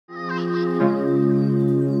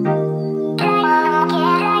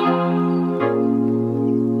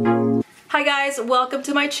Hi guys, welcome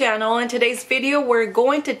to my channel. In today's video we're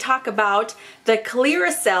going to talk about the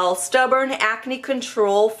Clearasil Stubborn Acne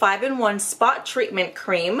Control 5-in-1 Spot Treatment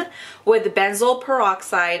Cream with benzoyl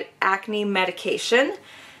peroxide acne medication.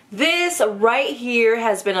 This right here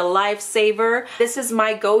has been a lifesaver. This is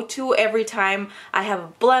my go-to every time I have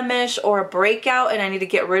a blemish or a breakout and I need to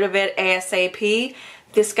get rid of it ASAP.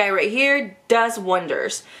 This guy right here does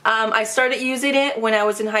wonders. I started using it when I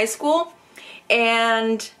was in high school.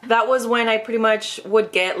 And that was when I pretty much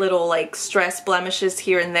would get little like stress blemishes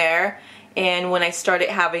here and there. And when I started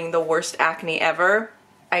having the worst acne ever.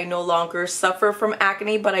 I no longer suffer from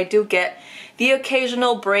acne, but I do get the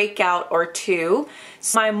occasional breakout or two.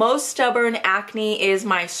 So my most stubborn acne is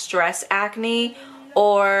my stress acne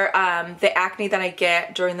or the acne that I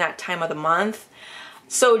get during that time of the month.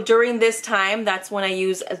 So during this time, that's when I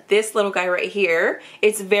use this little guy right here.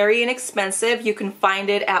 It's very inexpensive. You can find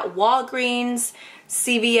it at Walgreens,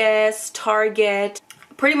 CVS, Target,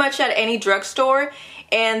 pretty much at any drugstore.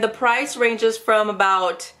 And the price ranges from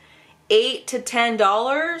about $8 to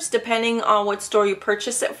 $10 depending on what store you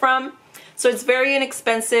purchase it from. So it's very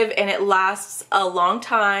inexpensive and it lasts a long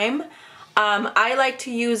time. I like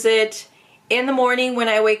to use it in the morning when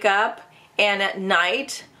I wake up and at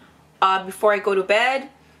night. Before I go to bed,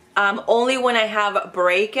 only when I have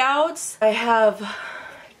breakouts. I have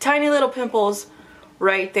tiny little pimples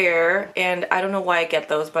right there and I don't know why I get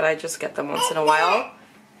those, but I just get them once in a while.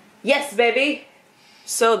 Yes, baby!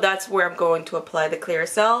 So that's where I'm going to apply the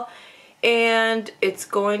Clearasil, and it's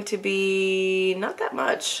going to be not that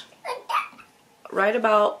much, right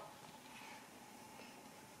about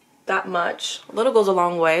that much. A little goes a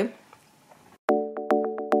long way.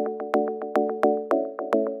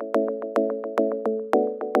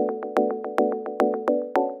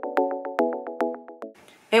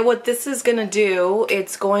 And what this is going to do,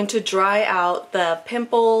 it's going to dry out the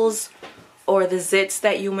pimples or the zits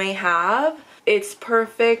that you may have. It's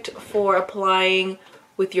perfect for applying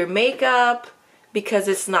with your makeup because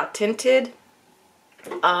it's not tinted.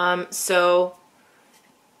 So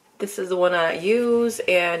this is the one I use,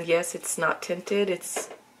 and yes, it's not tinted. It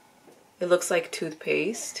looks like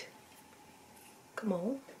toothpaste. Come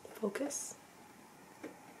on, focus.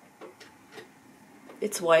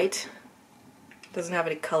 It's white. Doesn't have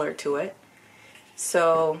any color to it.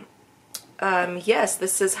 So yes,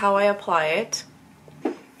 this is how I apply it.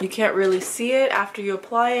 You can't really see it after you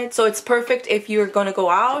apply it, so it's perfect if you're gonna go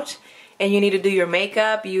out and you need to do your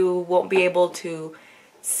makeup. You won't be able to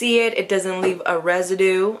see it. It doesn't leave a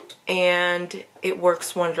residue and it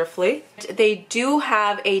works wonderfully. They do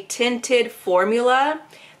have a tinted formula,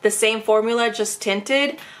 the same formula, just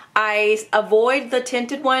tinted. I avoid the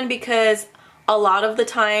tinted one because a lot of the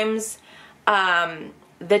times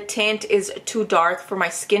the tint is too dark for my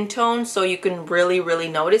skin tone, so you can really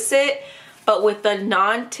notice it. But with the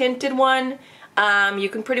non-tinted one, you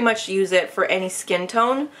can pretty much use it for any skin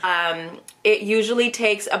tone. It usually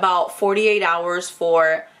takes about 48 hours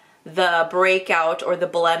for the breakout or the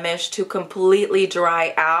blemish to completely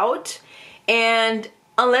dry out. And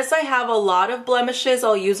unless I have a lot of blemishes,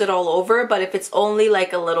 I'll use it all over. But if it's only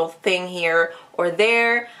like a little thing here or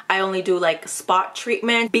there, I only do like spot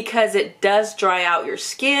treatment because it does dry out your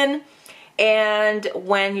skin. And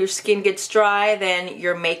when your skin gets dry, then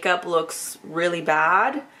your makeup looks really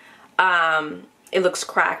bad. It looks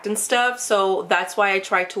cracked and stuff. So that's why I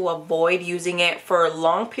try to avoid using it for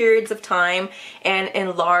long periods of time and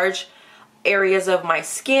in large areas of my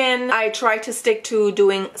skin. I try to stick to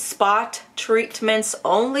doing spot treatments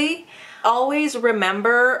only. Always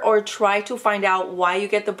remember or try to find out why you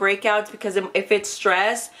get the breakouts, because if it's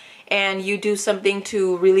stress and you do something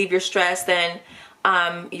to relieve your stress, then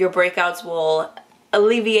your breakouts will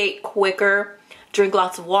alleviate quicker. Drink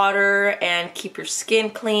lots of water and keep your skin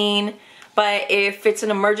clean. But if it's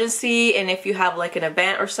an emergency and if you have like an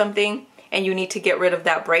event or something and you need to get rid of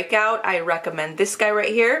that breakout, I recommend this guy right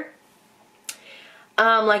here.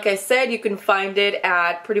 Like I said, you can find it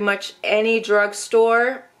at pretty much any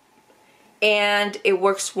drugstore and it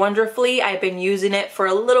works wonderfully. I've been using it for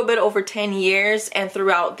a little bit over 10 years, and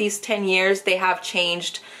throughout these 10 years they have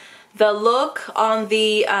changed the look on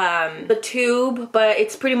the tube, but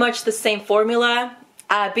it's pretty much the same formula.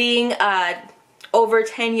 Being a over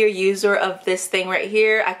 10-year user of this thing right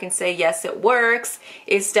here, I can say yes, it works.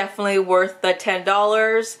 It's definitely worth the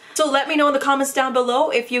 $10. So let me know in the comments down below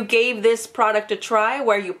if you gave this product a try,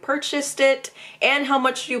 where you purchased it, and how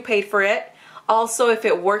much you paid for it. Also, if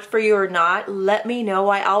it worked for you or not, let me know.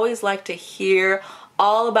 I always like to hear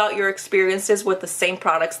all about your experiences with the same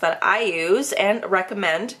products that I use and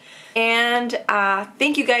recommend. And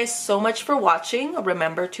thank you guys so much for watching.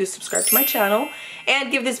 Remember to subscribe to my channel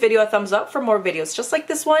and give this video a thumbs up for more videos just like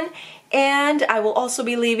this one. And I will also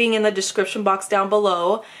be leaving in the description box down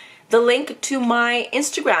below the link to my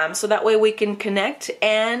Instagram, so that way we can connect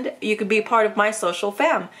and you can be part of my social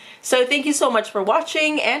fam. So thank you so much for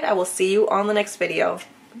watching, and I will see you on the next video.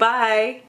 Bye!